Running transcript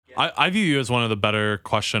I view you as one of the better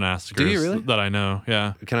question askers. Do you really? That I know.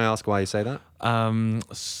 Yeah. Can I ask why you say that?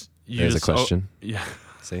 There's a question. Yeah.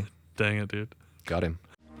 See? Dang it, dude. Got him.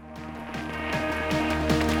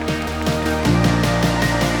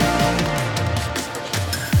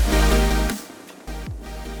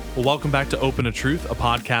 Well, welcome back to Open to Truth, a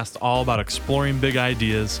podcast all about exploring big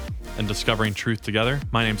ideas and discovering truth together.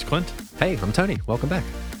 My name's Clint. Hey, I'm Tony. Welcome back.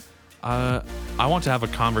 I want to have a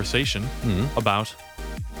conversation about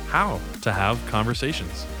how to have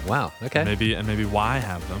conversations. Wow. Okay. Maybe why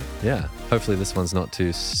have them. Yeah. Hopefully this one's not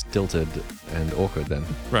too stilted and awkward then.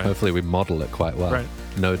 Right. Hopefully we model it quite well. Right.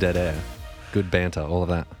 No dead air. Good banter, all of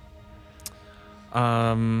that.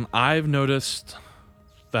 I've noticed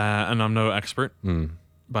that, and I'm no expert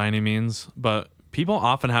by any means, but people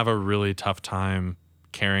often have a really tough time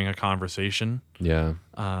carrying a conversation. Yeah.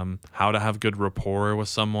 How to have good rapport with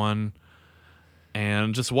someone,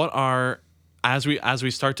 and just what are as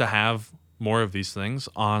we start to have more of these things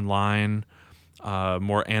online,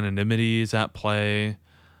 more anonymities at play,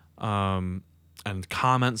 and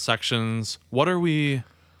comment sections. What are we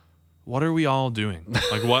all doing?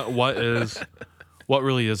 Like what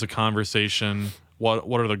really is a conversation? What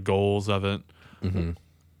are the goals of it? Mm-hmm.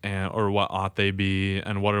 And or what ought they be,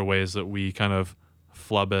 and what are ways that we kind of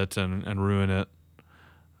flub it and ruin it?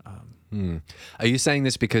 Are you saying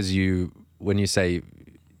this because do you say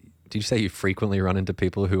you frequently run into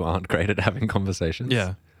people who aren't great at having conversations?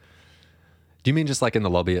 Yeah. Do you mean just like in the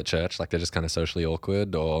lobby at church, like they're just kind of socially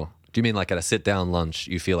awkward? Or do you mean like at a sit-down lunch,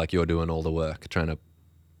 you feel like you're doing all the work, trying to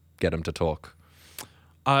get them to talk?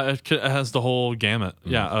 It has the whole gamut,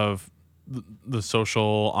 of the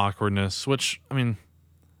social awkwardness, which, I mean,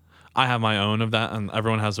 I have my own of that, and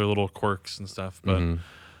everyone has their little quirks and stuff, but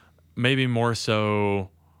maybe more so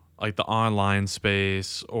like the online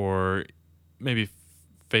space, or maybe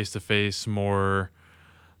face-to-face, more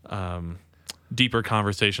deeper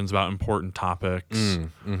conversations about important topics.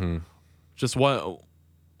 Just what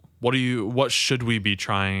should we be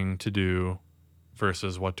trying to do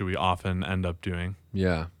versus what do we often end up doing?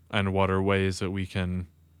 Yeah. And what are ways that we can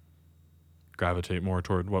gravitate more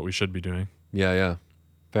toward what we should be doing? Yeah.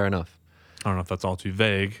 Fair enough. I don't know if that's all too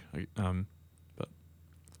vague, but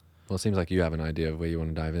Well, it seems like you have an idea of where you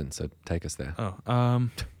want to dive in, so take us there.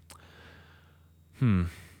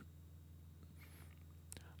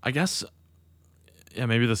 I guess,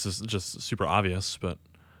 maybe this is just super obvious, but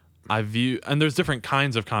I view, and there's different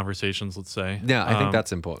kinds of conversations, let's say. Yeah, I think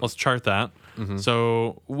that's important. Let's chart that.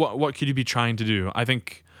 So what could you be trying to do? I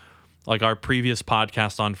think, like our previous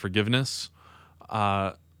podcast on forgiveness,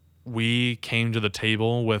 we came to the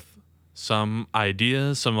table with some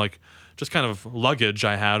ideas, some like just kind of luggage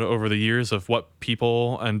I had over the years of what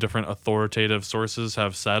people and different authoritative sources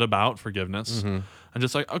have said about forgiveness. And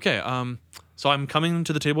just like, okay, so I'm coming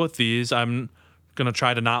to the table with these. I'm going to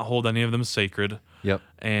try to not hold any of them sacred. Yep.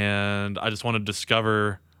 And I just want to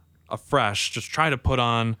discover afresh, just try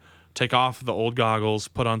to take off the old goggles,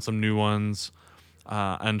 put on some new ones,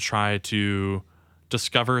 and try to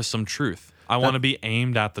discover some truth. I want to be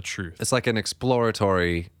aimed at the truth. It's like an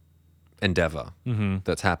exploratory endeavor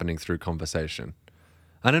that's happening through conversation.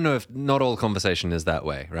 I don't know if not all conversation is that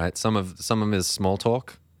way, right? Some of them is small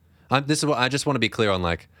talk. This is what I just want to be clear on.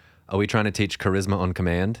 Like, are we trying to teach charisma on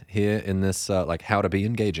command here in this, like how to be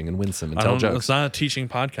engaging and winsome and tell jokes? It's not a teaching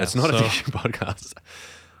podcast. It's not a teaching podcast.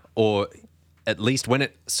 Or at least when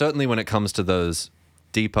it comes to those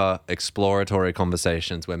deeper exploratory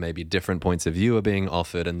conversations where maybe different points of view are being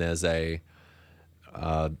offered, and there's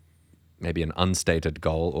maybe an unstated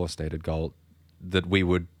goal or stated goal that we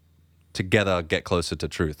would together get closer to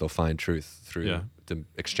truth or find truth through the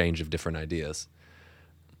exchange of different ideas.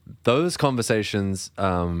 Those conversations,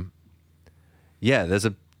 there's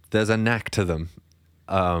a knack to them.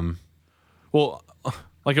 Well,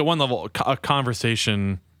 like at one level, a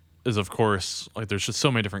conversation is, of course, like there's just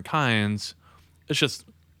so many different kinds. It's just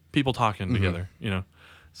people talking together,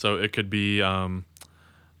 So it could be,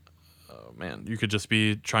 you could just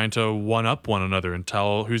be trying to one-up one another and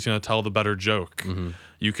tell who's going to tell the better joke.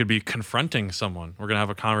 You could be confronting someone. We're going to have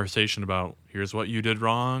a conversation about, here's what you did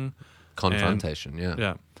wrong. Confrontation,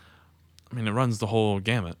 Yeah. I mean, it runs the whole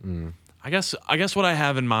gamut. I guess what I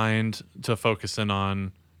have in mind to focus in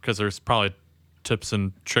on, because there's probably tips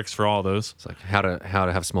and tricks for all those. It's like how to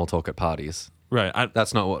have small talk at parties. Right.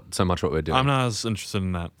 That's not so much what we're doing. I'm not as interested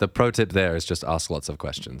in that. The pro tip there is just ask lots of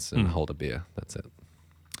questions and hold a beer. That's it.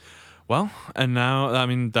 Well, and now, I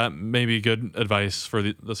mean, that may be good advice for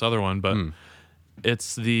this other one, but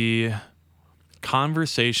it's the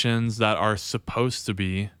conversations that are supposed to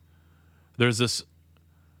be, there's this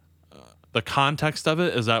the context of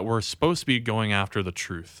it is that we're supposed to be going after the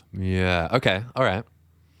truth Yeah. Okay. All right.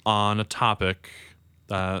 on a topic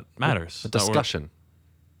that matters. A that we're- discussion.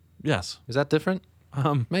 Yes. Is that different?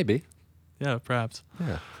 Maybe. Yeah, perhaps.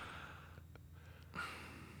 Yeah.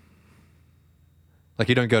 Like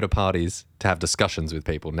you don't go to parties to have discussions with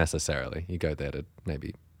people necessarily. You go there to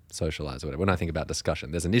maybe socialize or whatever. When I think about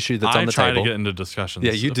discussion, there's an issue that's I on the try table. to get into discussions.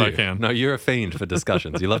 Yeah, you if do. I can. No, you're a fiend for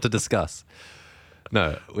discussions. You love to discuss.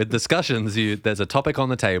 No, with discussions, there's a topic on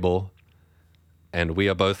the table, and we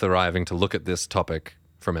are both arriving to look at this topic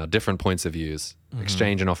from our different points of views,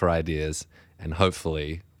 exchange and offer ideas, and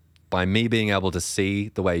hopefully, by me being able to see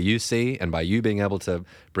the way you see, and by you being able to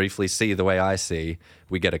briefly see the way I see,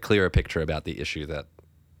 we get a clearer picture about the issue that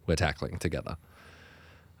we're tackling together.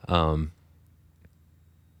 Why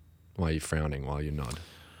are you frowning while you nod?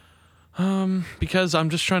 Because I'm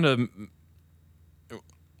just trying to.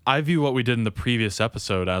 I view what we did in the previous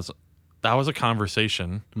episode as that was a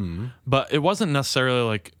conversation, but it wasn't necessarily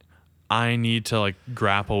like I need to like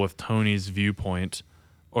grapple with Tony's viewpoint,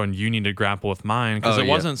 or you need to grapple with mine because Oh, it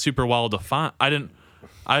yeah. wasn't super well defined. I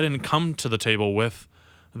didn't come to the table with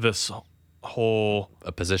this whole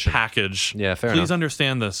A position. package. Yeah, fair Please enough.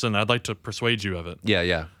 understand this, and I'd like to persuade you of it. Yeah,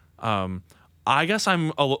 yeah. I guess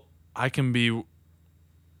I can be.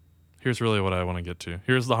 Here's really what I want to get to.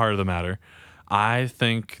 Here's the heart of the matter. I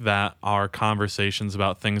think that our conversations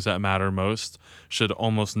about things that matter most should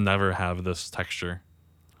almost never have this texture.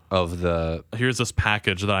 Of the Here's this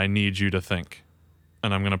package that I need you to think,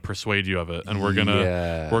 and I'm going to persuade you of it, and we're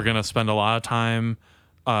Yeah. gonna spend a lot of time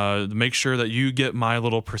make sure that you get my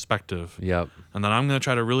little perspective, Yep. and then I'm going to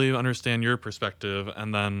try to really understand your perspective,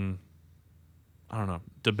 and then I don't know,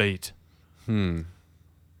 debate.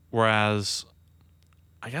 Whereas,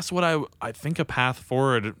 I guess what I think a path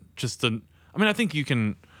forward I think you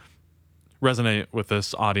can resonate with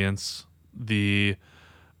this audience, the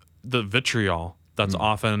vitriol that's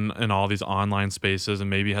often in all these online spaces and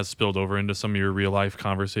maybe has spilled over into some of your real life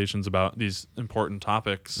conversations about these important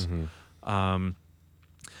topics.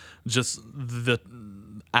 Just the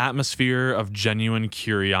atmosphere of genuine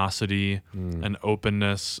curiosity and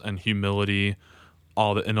openness and humility,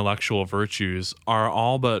 all the intellectual virtues are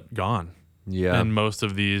all but gone Yeah. in most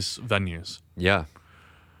of these venues. Yeah.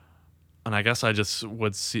 And I guess I just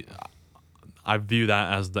I view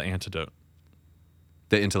that as the antidote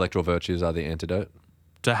The intellectual virtues are the antidote.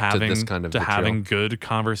 to having this kind of vitriol. having good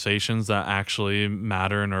conversations that actually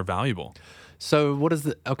matter and are valuable. So what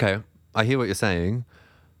is okay, I hear what you're saying.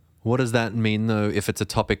 What does that mean though if it's a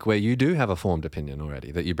topic where you do have a formed opinion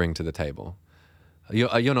already that you bring to the table?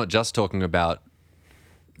 You're not just talking about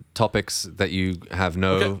topics that you have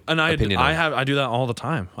no Okay, and opinion on. I do that all the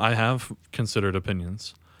time. I have considered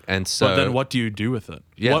opinions. And so But then what do you do with it?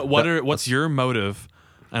 Yeah, What's your motive,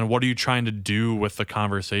 and what are you trying to do with the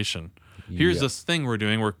conversation? Here's Yeah. this thing we're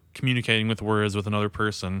doing. We're communicating with words with another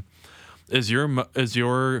person. Is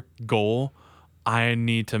your goal, I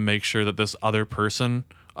need to make sure that this other person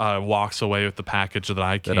walks away with the package that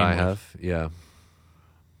I came that I with. have, yeah.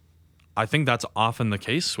 I think that's often the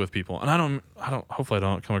case with people. And hopefully I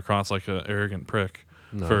don't come across like an arrogant prick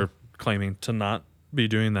for claiming to not be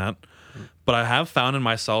doing that. But I have found in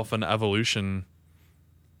myself an evolution.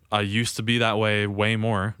 I used to be that way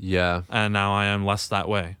more, Yeah. and now I am less that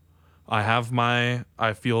way.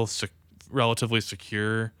 I feel relatively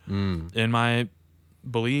secure in my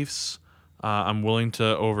beliefs. I'm willing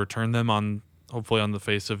to overturn them hopefully on the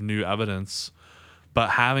face of new evidence.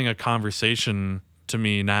 But having a conversation to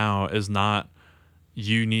me now is not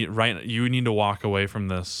you need to walk away from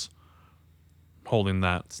this holding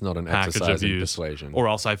that It's not an package of exercise in views, persuasion. or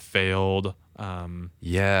else I failed,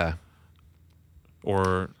 Yeah.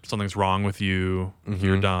 or something's wrong with you.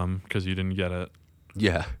 You're dumb because you didn't get it.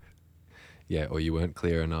 Yeah. Yeah, or you weren't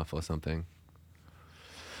clear enough or something.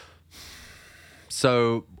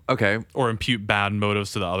 So, okay. Or impute bad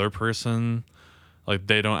motives to the other person, like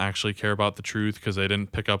they don't actually care about the truth because they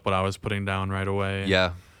didn't pick up what I was putting down right away.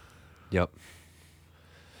 Yeah. Yep.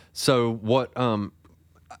 So what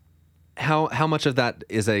how much of that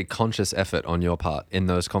is a conscious effort on your part in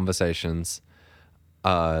those conversations?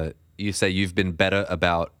 You say you've been better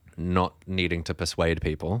about not needing to persuade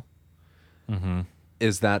people.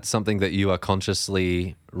 Is that something that you are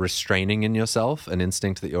consciously restraining in yourself, an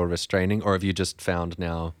instinct that you're restraining, or have you just found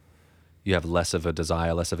now you have less of a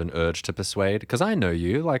desire, less of an urge to persuade? Because I know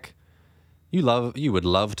you, like, you would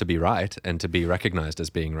love to be right and to be recognized as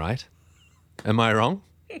being right. Am I wrong?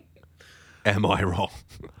 Am I wrong?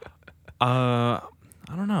 I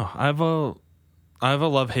don't know. I have a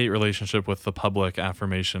love-hate relationship with the public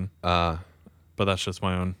affirmation. But that's just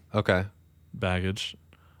my own Okay. baggage.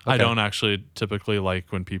 I Okay. don't actually typically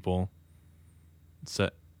like when people say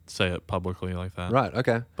it publicly like that. Right.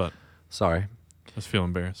 Okay. But Sorry. I just feel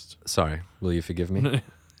embarrassed. Sorry. Will you forgive me?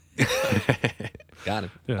 Got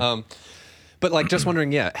it. Yeah. But like, just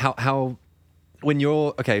wondering, yeah, how when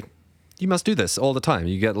you're okay, you must do this all the time.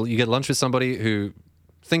 You get lunch with somebody who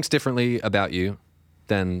thinks differently about you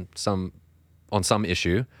than on some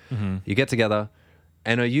issue. Mm-hmm. You get together,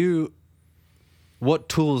 and what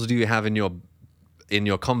tools do you have in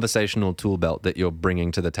your conversational tool belt that you're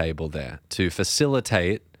bringing to the table there to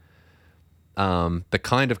facilitate the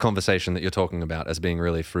kind of conversation that you're talking about as being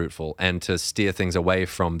really fruitful, and to steer things away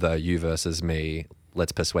from the you versus me,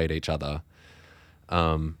 let's persuade each other?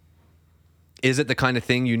 Is it the kind of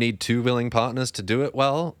thing you need two willing partners to do it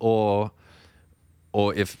well, or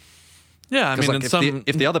if Yeah, I 'cause, mean, like,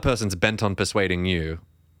 if the other person's bent on persuading you,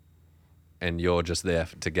 and you're just there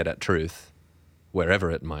to get at truth,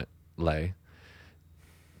 wherever it might lay,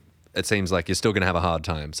 it seems like you're still going to have a hard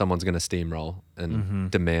time. Someone's going to steamroll and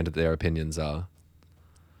demand that their opinions are.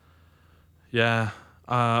 yeah,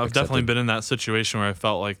 I've definitely Accepted. been in that situation where I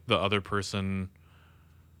felt like the other person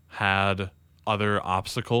had other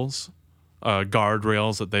obstacles,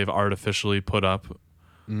 guardrails that they've artificially put up,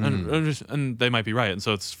 and they might be right, and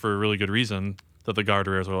so it's for a really good reason that the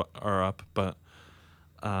guardrails are up. But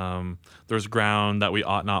there's ground that we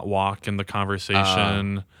ought not walk in the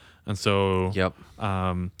conversation, and so Yep.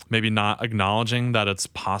 maybe not acknowledging that it's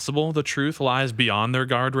possible the truth lies beyond their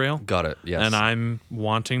guardrail, Got it. Yes. and I'm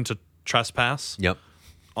wanting to trespass Yep.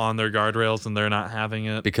 on their guardrails, and they're not having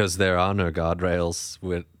it. Because there are no guardrails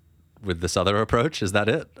with this other approach. Is that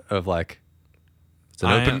it? Of like,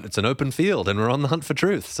 it's an open field, and we're on the hunt for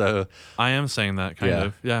truth. So I am saying that kind Yeah.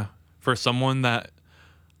 of, yeah. For someone that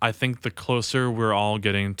I think the closer we're all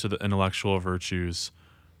getting to the intellectual virtues,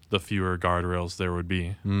 the fewer guardrails there would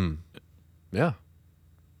be. yeah,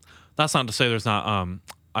 That's not to say there's not.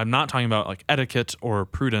 I'm not talking about like etiquette or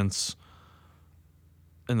prudence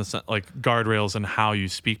in the sense like guardrails and how you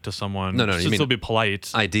speak to someone. No, you should mean still be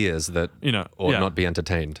polite. ideas that ought yeah. not be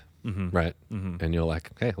entertained. Right. And you're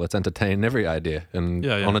like, okay, let's entertain every idea and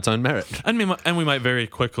Yeah, yeah. on its own merit. And we might very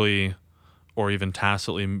quickly, or even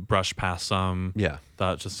tacitly, brush past some Yeah.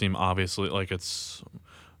 that just seem obviously like it's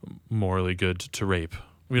morally good to rape.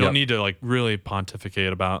 We Yep. don't need to like really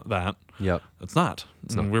pontificate about that. Yep. It's not.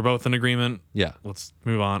 not. We're both in agreement. Yeah. Let's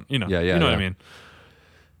move on. Yeah, yeah, You know what I yeah. mean?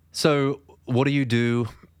 So what do you do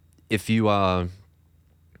if you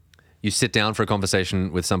sit down for a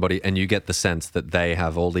conversation with somebody and you get the sense that they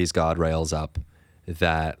have all these guardrails up,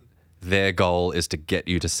 that their goal is to get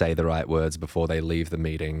you to say the right words before they leave the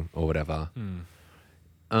meeting or whatever?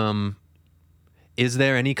 Is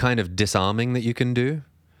there any kind of disarming that you can do?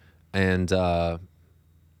 And how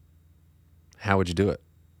would you do it?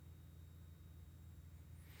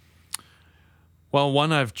 Well,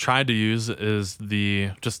 one I've tried to use is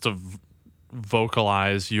just to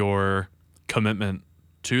vocalize your commitment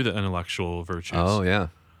to the intellectual virtues. Oh, yeah.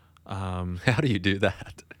 How do you do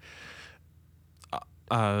that?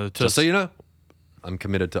 Just so you know, I'm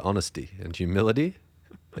committed to honesty and humility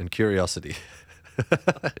and curiosity.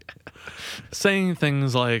 saying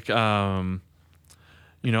things like, I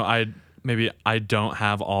don't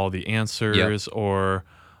have all the answers, or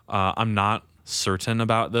I'm not certain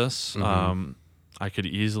about this. I could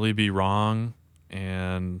easily be wrong,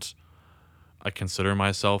 and I consider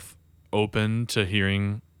myself open to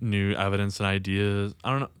hearing new evidence and ideas.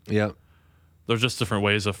 I don't know. Yeah. There's just different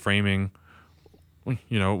ways of framing,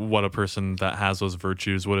 what a person that has those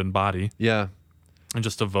virtues would embody, Yeah. and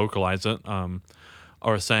just to vocalize it.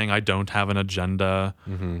 Or saying I don't have an agenda.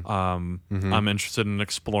 I'm interested in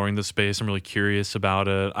exploring the space. I'm really curious about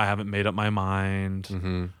it. I haven't made up my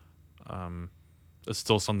mind. It's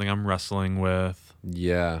still something I'm wrestling with,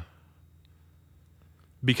 Yeah.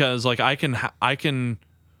 because like I can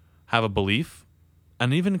have a belief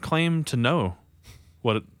and even claim to know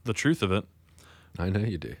the truth of it, I know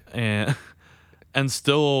you do. and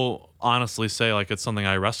still honestly say like it's something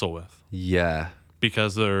I wrestle with, Yeah.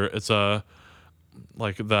 because you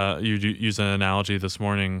use an analogy this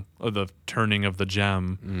morning of the turning of the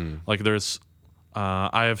gem. Like there's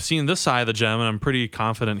I have seen this side of the gem and I'm pretty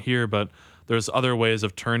confident here, but there's other ways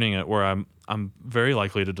of turning it where I'm very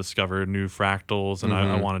likely to discover new fractals, and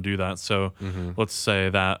I want to do that. So let's say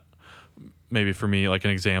that maybe for me, like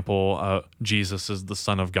an example, Jesus is the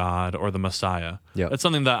Son of God or the Messiah. Yeah. It's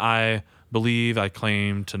something that I believe, I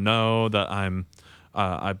claim to know, that I'm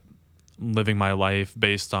living my life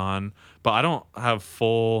based on, but I don't have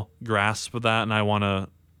full grasp of that, and I want to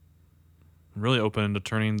really open to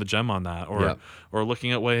turning the gem on that, or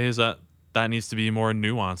looking at ways that that needs to be more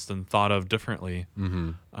nuanced and thought of differently.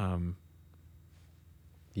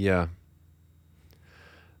 Yeah.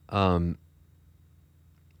 I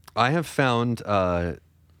have found the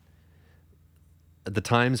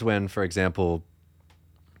times when, for example,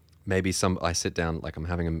 maybe I sit down, like I'm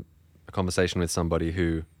having a conversation with somebody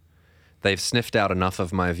who they've sniffed out enough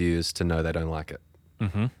of my views to know they don't like it.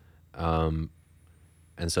 And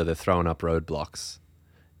so they're throwing up roadblocks.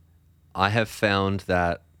 I have found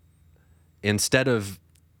that instead of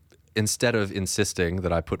insisting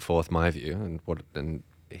that I put forth my view and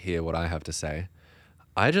hear what I have to say,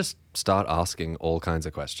 I just start asking all kinds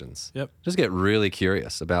of questions. Yep. Just get really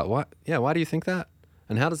curious about why do you think that?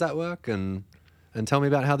 And how does that work? And tell me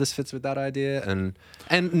about how this fits with that idea.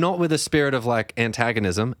 And not with a spirit of like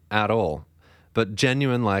antagonism at all, but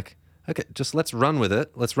genuine like, okay, just let's run with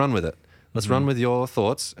it. Let's run with it. Let's run with your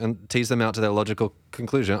thoughts and tease them out to their logical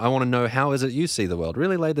conclusion. I want to know, how is it you see the world?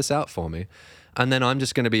 Really lay this out for me. And then I'm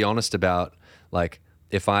just going to be honest about, like,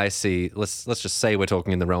 if I see, let's just say we're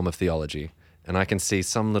talking in the realm of theology, and I can see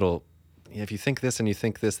some little, if you think this and you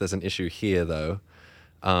think this, there's an issue here, though.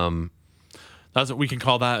 We can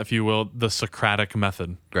call that, if you will, the Socratic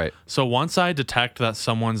method. Great. So once I detect that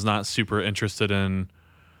someone's not super interested in,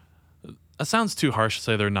 it sounds too harsh to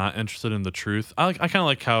say they're not interested in the truth. I kind of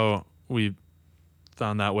like how we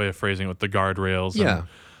found that way of phrasing it with the guardrails. Yeah.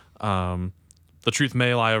 And, the truth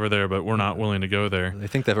may lie over there, but we're not willing to go there. They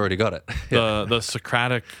think they've already got it. The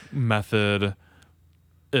Socratic method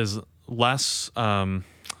is less,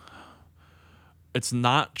 it's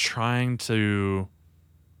not trying to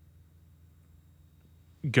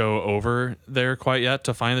go over there quite yet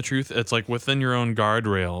to find the truth. It's like within your own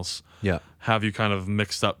guardrails. Yeah. Have you kind of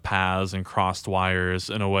mixed up paths and crossed wires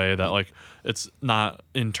in a way that like it's not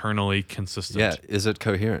internally consistent. Yeah. Is it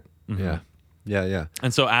coherent? Yeah. Yeah.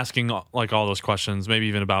 And so asking like all those questions, maybe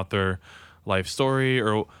even about their life story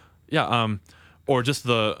or just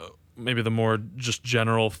maybe the more just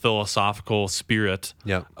general philosophical spirit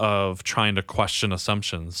of trying to question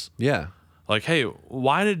assumptions. Yeah. Like, hey,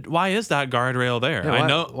 why is that guardrail there? Yeah,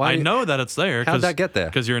 I know that it's there. How'd that get there?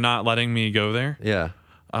 Because you're not letting me go there. Yeah.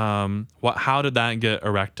 How did that get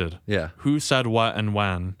erected? Yeah. Who said what and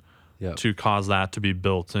when Yeah. to cause that to be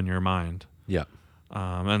built in your mind? Yeah.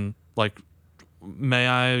 And like, may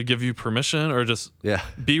I give you permission or just Yeah.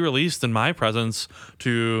 be released in my presence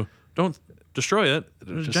to don't destroy it,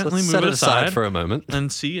 Just gently let's move set it it aside aside for a moment.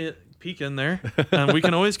 and see it peek in there, and we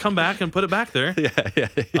can always come back and put it back there. Yeah.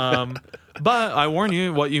 But I warn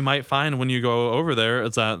you, what you might find when you go over there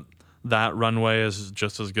is that runway is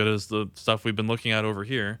just as good as the stuff we've been looking at over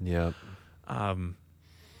here. Yeah. And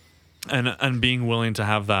being willing to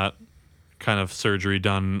have that kind of surgery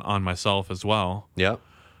done on myself as well. Yeah.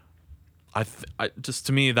 I just,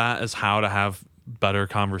 to me, that is how to have better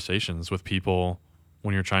conversations with people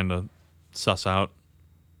when you're trying to suss out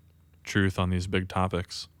truth on these big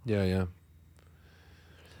topics. Yeah.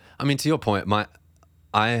 I mean, to your point,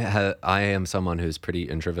 I am someone who's pretty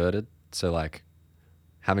introverted, so like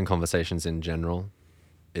having conversations in general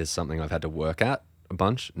is something I've had to work at a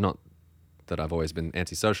bunch. Not that I've always been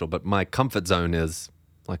antisocial, but my comfort zone is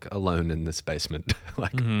like alone in this basement,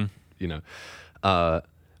 like you know.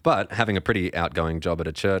 But having a pretty outgoing job at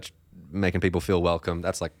a church, making people feel welcome,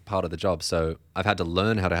 that's like part of the job. So I've had to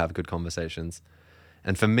learn how to have good conversations.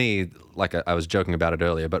 And for me, like I was joking about it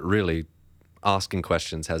earlier, but really asking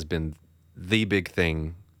questions has been the big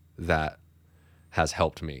thing that has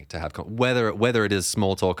helped me to have, whether it is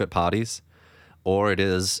small talk at parties or it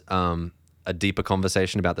is a deeper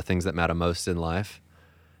conversation about the things that matter most in life.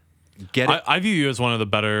 I view you as one of the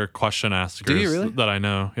better question askers. Do you really? That I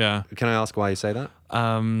know, yeah. Can I ask why you say that?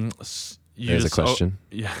 There's a question.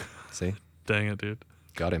 Yeah. See? Dang it, dude.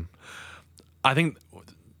 Got him. I think...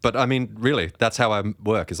 But I mean, really, that's how I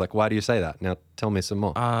work. Is like, why do you say that? Now tell me some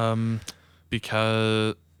more.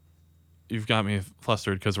 Because you've got me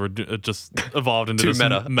flustered because it just evolved into Too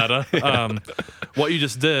this meta. What you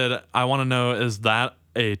just did, I want to know, is that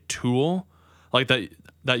a tool? Like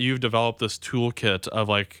that you've developed this toolkit of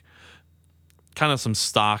like kind of some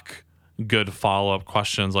stock good follow-up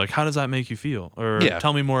questions, like how does that make you feel? Or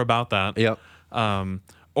tell me more about that. Yep.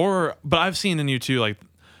 But I've seen in you too, like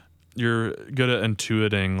you're good at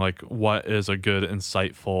intuiting like what is a good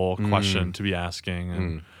insightful question to be asking,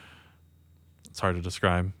 and it's hard to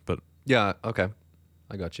describe, but yeah, okay,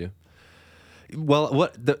 I got you. Well,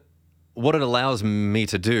 what it allows me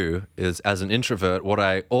to do is, as an introvert,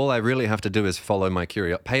 all I really have to do is follow my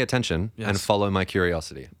pay attention and follow my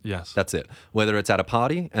curiosity. Yes, That's it. Whether it's at a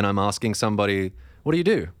party and I'm asking somebody, "What do you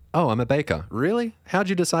do?" Oh, I'm a baker. Really? How'd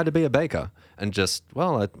you decide to be a baker? And just,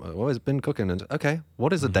 well, I've always been cooking. And okay, what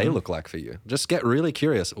does a day look like for you? Just get really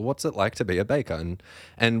curious. What's it like to be a baker?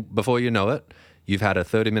 And before you know it, you've had a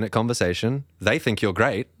 30-minute conversation. They think you're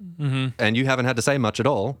great, and you haven't had to say much at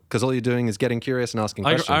all because all you're doing is getting curious and asking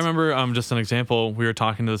questions. I remember just an example. We were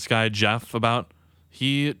talking to this guy, Jeff, about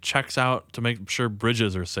he checks out to make sure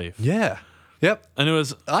bridges are safe. Yeah. Yep.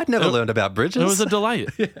 And I'd never learned about bridges. It was a delight.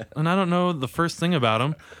 And I don't know the first thing about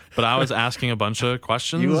him, but I was asking a bunch of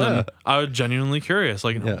questions You were. and I was genuinely curious.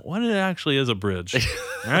 Like, what it actually is a bridge,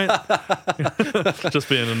 right? Just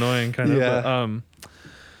being annoying kind of. Yeah.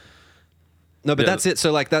 But, no, but that's it.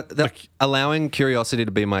 So like that allowing curiosity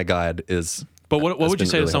to be my guide is. But what would you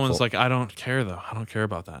say really to someone's helpful. like, I don't care though. I don't care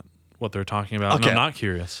about that. What they're talking about. Okay. And I'm not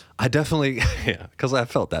curious. I definitely, because I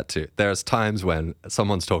felt that too. There's times when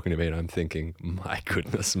someone's talking to me and I'm thinking, my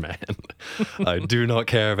goodness, man, I do not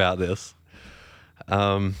care about this.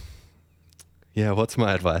 Yeah, what's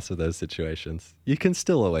my advice for those situations? You can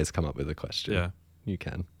still always come up with a question. Yeah. You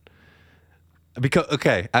can. Because,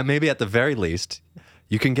 okay, and maybe at the very least,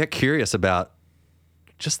 you can get curious about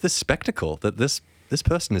just this spectacle that this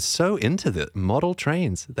person is so into the model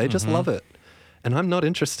trains. They just love it. And I'm not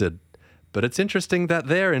interested. But it's interesting that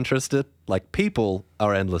they're interested. Like, people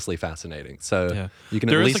are endlessly fascinating. So you can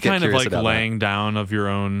there at is least a get kind of curious like about laying down of your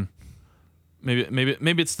own.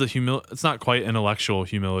 Maybe it's the it's not quite intellectual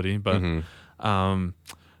humility, but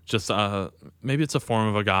just maybe it's a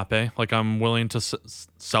form of agape. Like, I'm willing to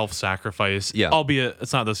self-sacrifice. Yeah. Albeit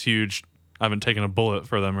it's not this huge. I haven't taken a bullet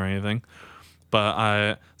for them or anything,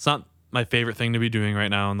 but it's not my favorite thing to be doing right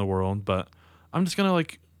now in the world. But I'm just gonna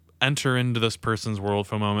like enter into this person's world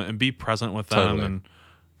for a moment and be present with them. Totally.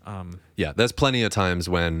 And Yeah, there's plenty of times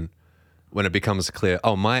when it becomes clear,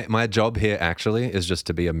 oh, my job here actually is just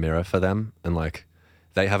to be a mirror for them. And like,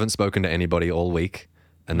 they haven't spoken to anybody all week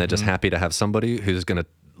and they're just happy to have somebody who's going to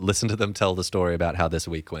listen to them tell the story about how this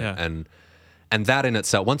week went. Yeah. And that in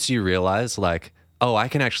itself, once you realize like, oh, I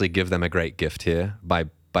can actually give them a great gift here by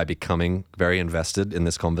becoming very invested in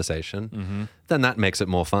this conversation, then that makes it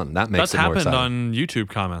more fun. That makes that's it more happened exciting. on YouTube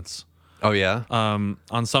comments. Oh, yeah?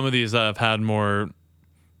 On some of these that have had more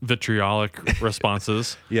vitriolic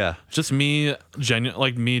responses. Yeah. Just me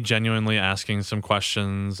genuinely asking some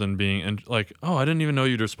questions and being like, oh, I didn't even know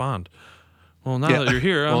you'd respond. Well, now that you're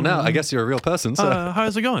here, Well, now I guess you're a real person. So.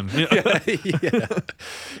 how's it going?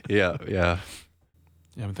 Yeah.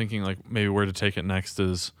 I'm thinking like maybe where to take it next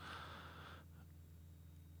is.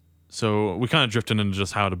 So we kind of drifted into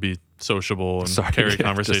just how to be sociable and carry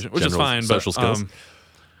conversation, which is fine. Social but skills.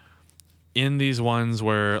 In these ones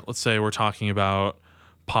where, let's say, we're talking about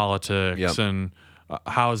politics and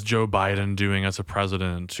how's Joe Biden doing as a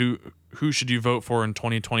president? Who should you vote for in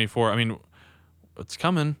 2024? I mean, it's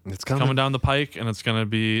coming. It's coming down the pike, and it's going to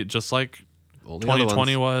be just like All the other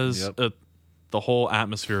 2020 ones. was. Yep. The whole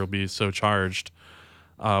atmosphere will be so charged.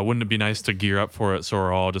 Wouldn't it be nice to gear up for it so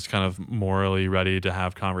we're all just kind of morally ready to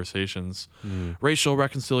have conversations? Racial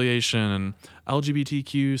reconciliation and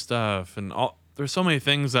LGBTQ stuff and all. There's so many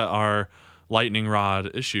things that are lightning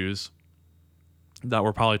rod issues that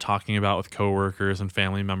we're probably talking about with coworkers and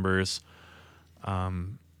family members.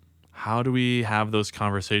 How do we have those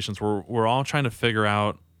conversations? We're all trying to figure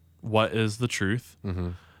out what is the truth.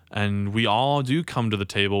 And we all do come to the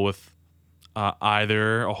table with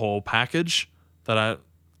either a whole package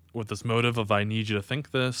with this motive of I need you to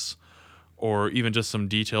think this, or even just some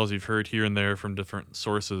details you've heard here and there from different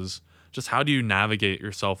sources. Just how do you navigate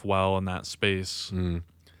yourself well in that space?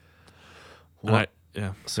 Well,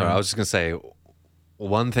 Yeah. Sorry, I was just going to say,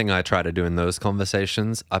 one thing I try to do in those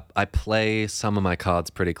conversations, I play some of my cards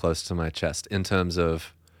pretty close to my chest in terms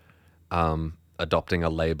of adopting a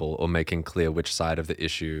label or making clear which side of the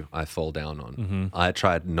issue I fall down on. I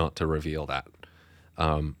tried not to reveal that.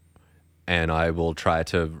 And I will try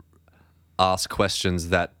to ask questions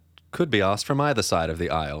that could be asked from either side of the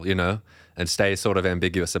aisle, and stay sort of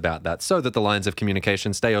ambiguous about that so that the lines of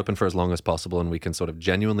communication stay open for as long as possible and we can sort of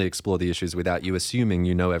genuinely explore the issues without you assuming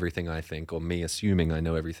you know everything I think or me assuming I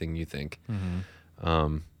know everything you think. I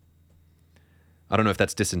don't know if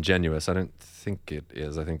that's disingenuous. I don't think it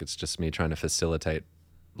is. I think it's just me trying to facilitate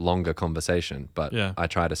longer conversation, but I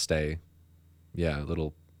try to stay, a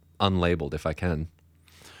little unlabeled if I can.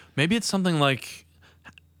 Maybe it's something like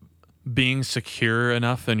being secure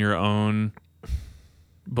enough in your own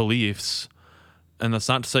beliefs, and that's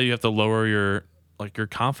not to say you have to lower your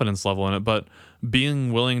confidence level in it, but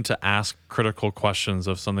being willing to ask critical questions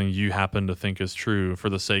of something you happen to think is true for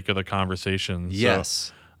the sake of the conversation.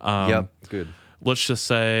 Yes. So, good. Let's just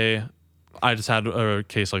say I just had a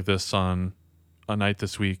case like this on a night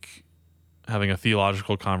this week, having a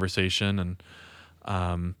theological conversation,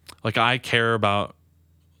 and like I care about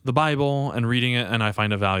the Bible and reading it, and I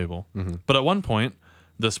find it valuable. But at one point,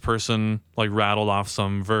 this person like rattled off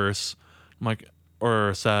some verse, I'm like,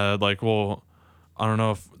 or said like, well, I don't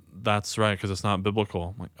know if that's right because it's not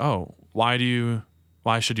biblical. I'm like, oh, why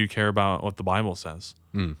should you care about what the Bible says?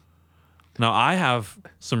 Now I have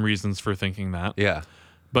some reasons for thinking that. Yeah.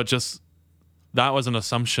 But just that was an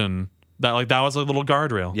assumption that was a little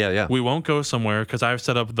guardrail. Yeah. We won't go somewhere because I've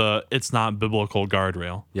set up the it's not biblical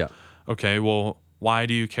guardrail. Yeah. Okay, well, why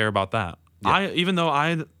do you care about that? Yeah. Even though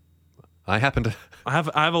I happen to have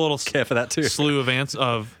a little care for that too. slew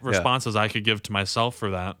of responses I could give to myself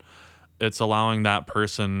for that. It's allowing that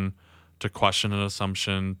person to question an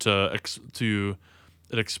assumption,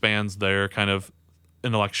 it expands their kind of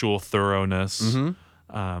intellectual thoroughness,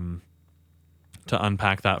 to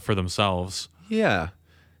unpack that for themselves. Yeah.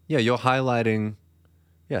 Yeah, you're highlighting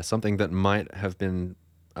something that might have been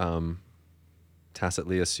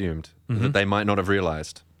tacitly assumed, that they might not have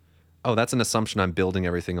realized. Oh, that's an assumption I'm building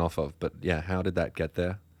everything off of. But yeah, how did that get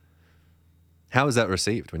there? How is that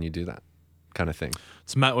received when you do that kind of thing?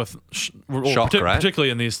 It's met with shock, right? Particularly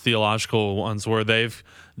in these theological ones where they've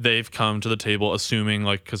come to the table assuming,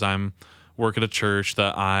 like, because I'm work at a church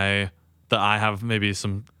that I have maybe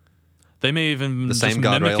some. They may even the same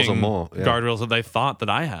just guardrails or more guardrails that they thought that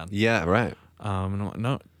I had. Yeah, right. And I'm like,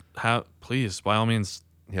 no, please, by all means.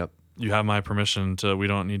 Yep. You have my permission to. We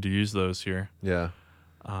don't need to use those here. Yeah.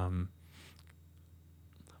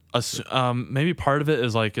 Maybe part of it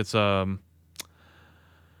is like it's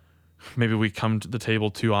maybe we come to the table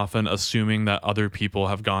too often assuming that other people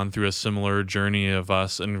have gone through a similar journey of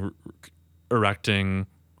us and erecting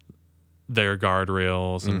their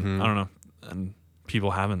guardrails, and I don't know, and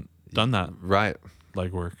people haven't done that right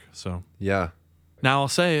legwork. So yeah. Now I'll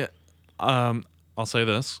say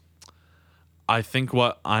this. I think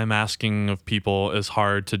what I'm asking of people is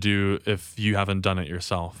hard to do if you haven't done it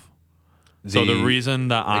yourself. So the reason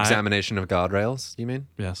that examination of guardrails, you mean?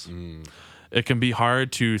 Yes. It can be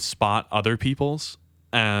hard to spot other people's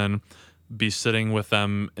and be sitting with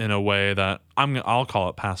them in a way that I'll call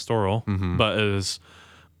it pastoral, but is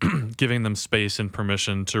giving them space and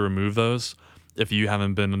permission to remove those if you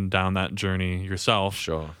haven't been down that journey yourself.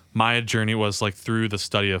 Sure. My journey was like through the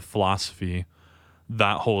study of philosophy.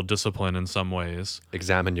 That whole discipline in some ways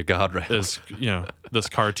examine your guardrails is, this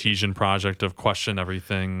Cartesian project of question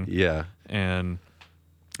everything. Yeah. And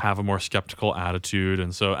have a more skeptical attitude.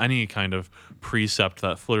 And so any kind of precept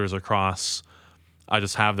that flitters across, I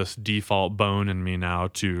just have this default bone in me now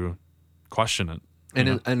to question it.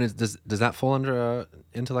 Does that fall under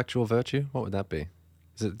intellectual virtue? What would that be?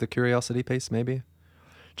 Is it the curiosity piece, maybe?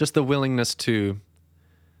 Just the willingness to,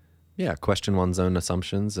 question one's own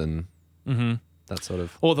assumptions and that sort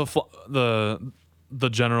of. Well, the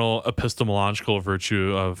general epistemological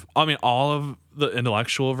virtue of, all of the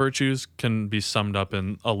intellectual virtues can be summed up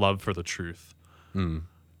in a love for the truth.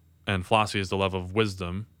 And philosophy is the love of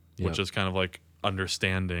wisdom, which is kind of like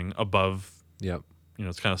understanding above. Yep.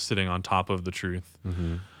 It's kind of sitting on top of the truth.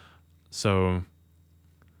 So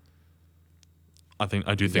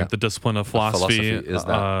I do think the discipline of philosophy is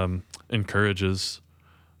that. Encourages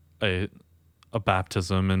a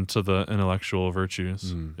baptism into the intellectual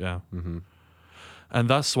virtues. Yeah. And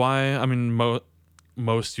that's why,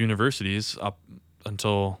 most universities up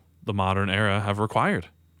until the modern era have required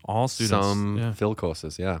all students. Some Phil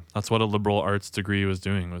courses, yeah. That's what a liberal arts degree was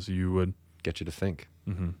doing, was you would... Get you to think.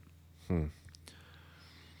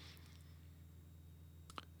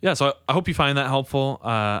 Yeah, so I hope you find that helpful.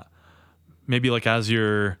 Maybe like as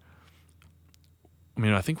you're...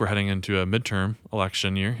 I think we're heading into a midterm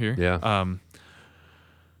election year here. Yeah.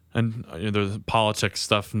 And the politics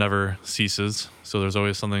stuff never ceases. So there's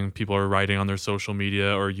always something people are writing on their social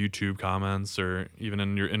media or YouTube comments or even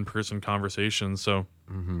in your in-person conversations. So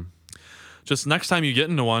just next time you get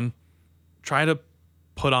into one, try to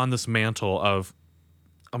put on this mantle of,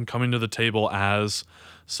 I'm coming to the table as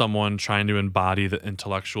someone trying to embody the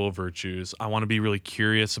intellectual virtues. I want to be really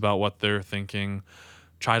curious about what they're thinking.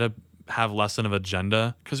 Try to have less of an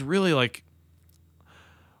agenda. Because really, like,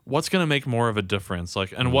 what's going to make more of a difference?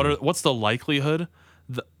 Like, and what's the likelihood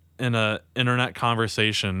in a internet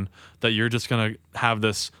conversation that you're just going to have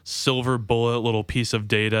this silver bullet little piece of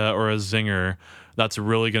data or a zinger that's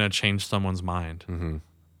really going to change someone's mind?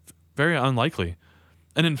 Very unlikely.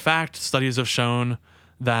 And in fact, studies have shown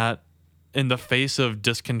that in the face of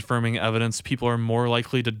disconfirming evidence, people are more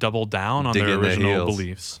likely to double down on their original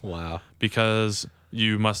beliefs. Wow. Because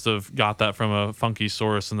you must have got that from a funky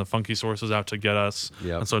source, and the funky source is out to get us.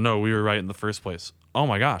 Yep. And so, no, we were right in the first place. Oh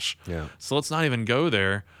my gosh. Yeah. So let's not even go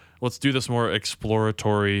there. let's do this more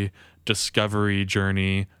exploratory discovery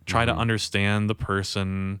journey, try to understand the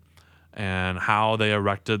person and how they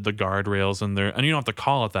erected the guardrails in there. And you don't have to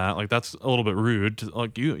call it that. Like, that's a little bit rude.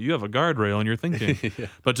 Like, you have a guardrail and you're thinking, Yeah.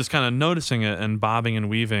 but just kind of noticing it and bobbing and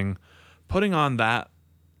weaving, putting on that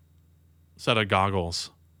set of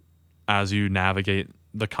goggles as you navigate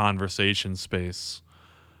the conversation space,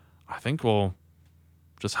 I think will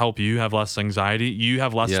just help you have less anxiety. You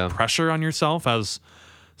have less Yeah. pressure on yourself as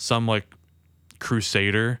some like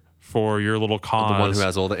crusader for your little cause. The one who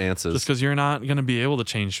has all the answers. Just because you're not going to be able to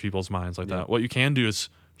change people's minds like that. What you can do is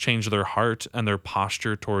change their heart and their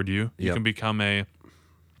posture toward you. You Yep. can become a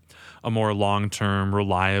more long-term,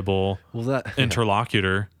 reliable Well, that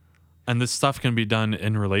interlocutor. And this stuff can be done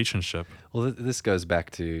in relationship. Well, this goes back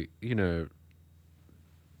to,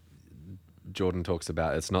 Jordan talks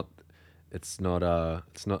about doesn't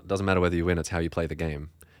matter whether you win, it's how you play the game.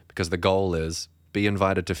 Because the goal is be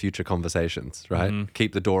invited to future conversations, right? Mm-hmm.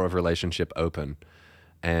 Keep the door of relationship open.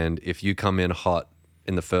 And if you come in hot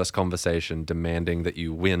in the first conversation demanding that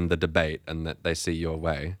you win the debate and that they see your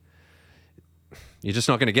way, you're just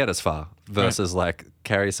not going to get as far. Versus like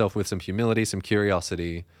carry yourself with some humility, some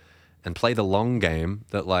curiosity, and play the long game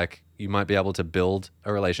that like you might be able to build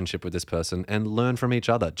a relationship with this person and learn from each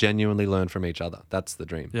other, genuinely learn from each other. That's the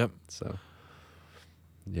dream. Yep. So,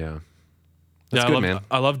 yeah. That's Yeah, good, I love, man.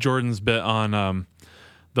 I love Jordan's bit on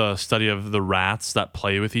the study of the rats that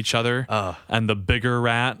play with each other, and the bigger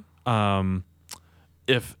rat.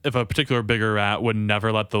 If a particular bigger rat would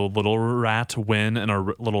never let the little rat win in a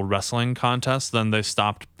little wrestling contest, then they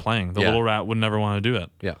stopped playing. The Yeah. little rat would never want to do it.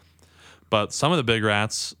 Yeah. But some of the big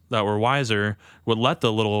rats that were wiser would let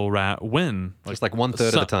the little rat win. Just like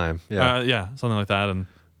 1/3 of the time. Yeah. Yeah, something like that. And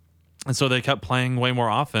so they kept playing way more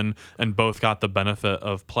often, and both got the benefit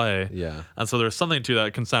of play. Yeah. And so there's something to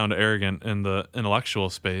that can sound arrogant in the intellectual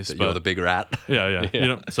space. That but you're the big rat. yeah. You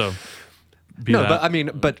know, so be No, that. but I mean,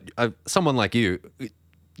 someone like you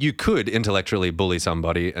could intellectually bully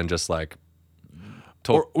somebody and just like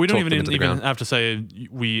or we don't talk them into the even ground. have to say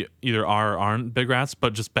we either are or aren't big rats,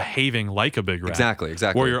 but just behaving like a big rat. Exactly.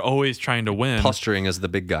 Where you're always trying to win. Posturing as the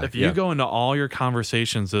big guy. If you go into all your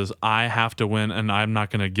conversations as I have to win and I'm not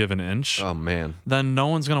going to give an inch, Oh, man. then no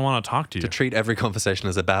one's going to want to talk to you. To treat every conversation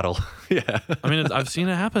as a battle. Yeah. I mean, I've seen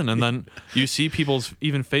it happen. And then you see people's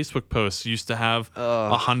even Facebook posts used to have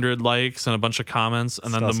 100 likes and a bunch of comments.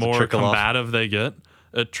 And then the Starts to more trickle off. combative they get,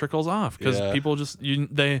 it trickles off because Yeah. people just,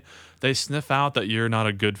 they sniff out that you're not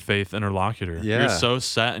a good faith interlocutor. Yeah. You're so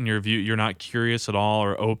set in your view. You're not curious at all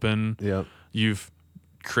or open. Yep. You've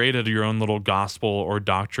created your own little gospel or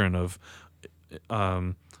doctrine of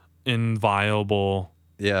inviolable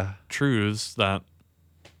Yeah. truths that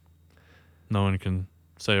no one can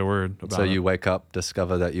say a word about. So it. you wake up,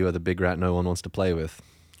 discover that you are the big rat no one wants to play with.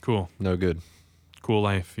 Cool. No good. Cool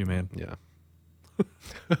life you made. Yeah.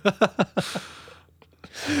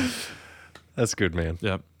 That's good, man.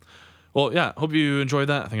 Yep. Well, yeah. Hope you enjoyed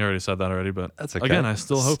that. I think I already said that already, but That's okay. again, I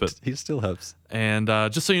still hope it. He still hopes. And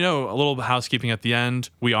just so you know, a little housekeeping at the end.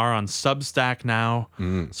 We are on Substack now,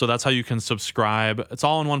 so that's how you can subscribe. It's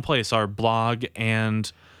all in one place. Our blog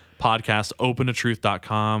and podcast,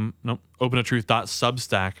 openatruth.com. Nope,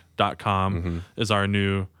 openatruth.substack.com is our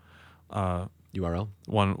new URL.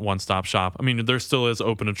 one-stop shop. I mean, there still is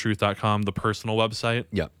openatruth.com, the personal website.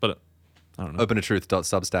 Yeah. But I don't know.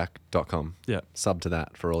 Openatruth.substack.com. Yeah. Sub to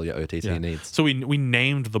that for all your OTT Yeah. needs. So we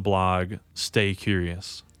named the blog Stay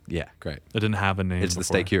Curious. Yeah, great. It didn't have a name. It's the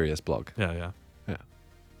before. Stay Curious blog. Yeah. Yeah.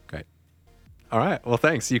 Great. All right. Well,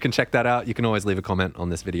 thanks. You can check that out. You can always leave a comment on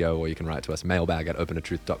this video or you can write to us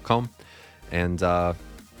mailbag@openatruth.com. And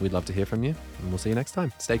we'd love to hear from you. And we'll see you next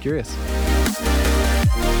time. Stay curious.